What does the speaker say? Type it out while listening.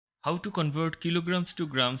How to convert kilograms to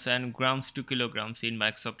grams and grams to kilograms in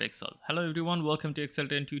Microsoft Excel. Hello everyone, welcome to Excel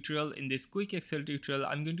 10 tutorial. In this quick Excel tutorial,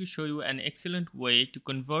 I'm going to show you an excellent way to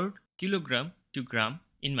convert kilogram to gram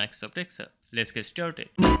in Microsoft Excel. Let's get started.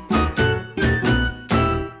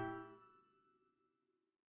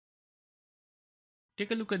 Take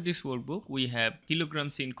a look at this workbook. We have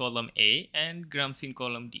kilograms in column A and grams in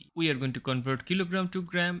column D. We are going to convert kilogram to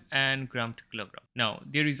gram and gram to kilogram. Now,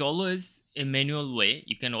 there is always a manual way.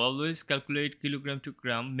 You can always calculate kilogram to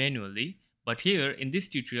gram manually. But here in this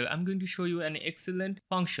tutorial, I'm going to show you an excellent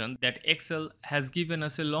function that Excel has given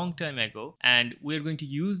us a long time ago, and we're going to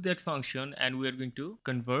use that function and we're going to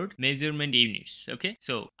convert measurement units. Okay,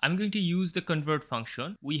 so I'm going to use the convert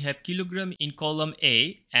function. We have kilogram in column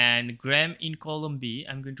A and gram in column B.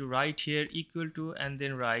 I'm going to write here equal to and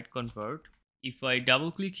then write convert. If I double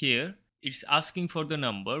click here, it's asking for the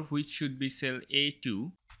number, which should be cell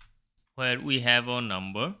A2, where we have our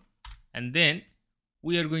number, and then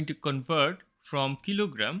we are going to convert from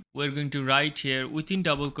kilogram. We're going to write here within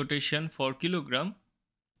double quotation for kilogram.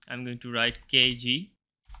 I'm going to write kg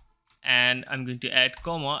and I'm going to add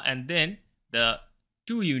comma, and then the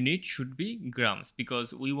 2 unit should be grams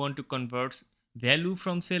because we want to convert value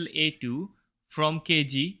from cell A2 from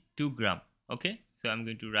kg to gram. Okay, so I'm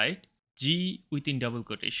going to write G within double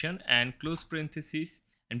quotation and close parenthesis,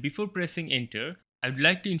 and before pressing enter, I would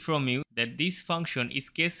like to inform you that this function is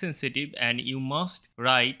case sensitive and you must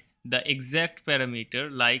write the exact parameter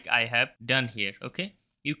like I have done here. Okay,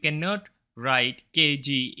 you cannot write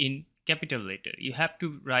kg in capital letter, you have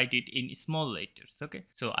to write it in small letters. Okay,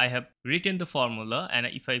 so I have written the formula, and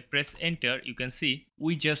if I press enter, you can see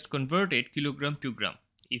we just converted kilogram to gram.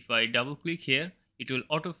 If I double click here, it will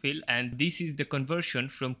autofill, and this is the conversion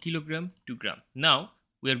from kilogram to gram. Now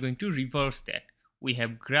we are going to reverse that. We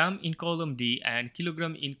have gram in column D and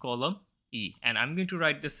kilogram in column E, and I'm going to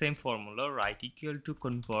write the same formula, write equal to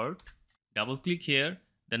convert, double click here,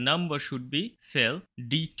 the number should be cell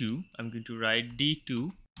D2, I'm going to write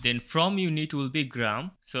D2, then from unit will be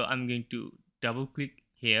gram, so I'm going to double click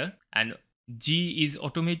here, and G is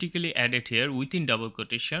automatically added here within double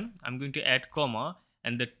quotation. I'm going to add comma,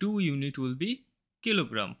 and the 2 unit will be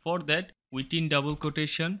kilogram. For that, within double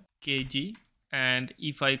quotation kg, and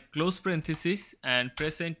if I close parenthesis and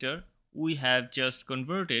press enter, we have just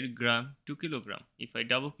converted gram to kilogram. If I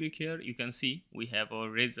double click here, you can see we have our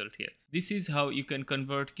result here. This is how you can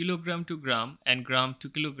convert kilogram to gram and gram to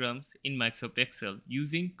kilograms in Microsoft Excel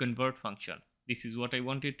using convert function. This is what I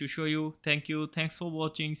wanted to show you. Thank you. Thanks for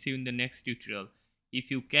watching. See you in the next tutorial. If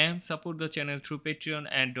you can, support the channel through Patreon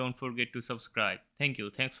and don't forget to subscribe. Thank you.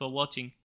 Thanks for watching.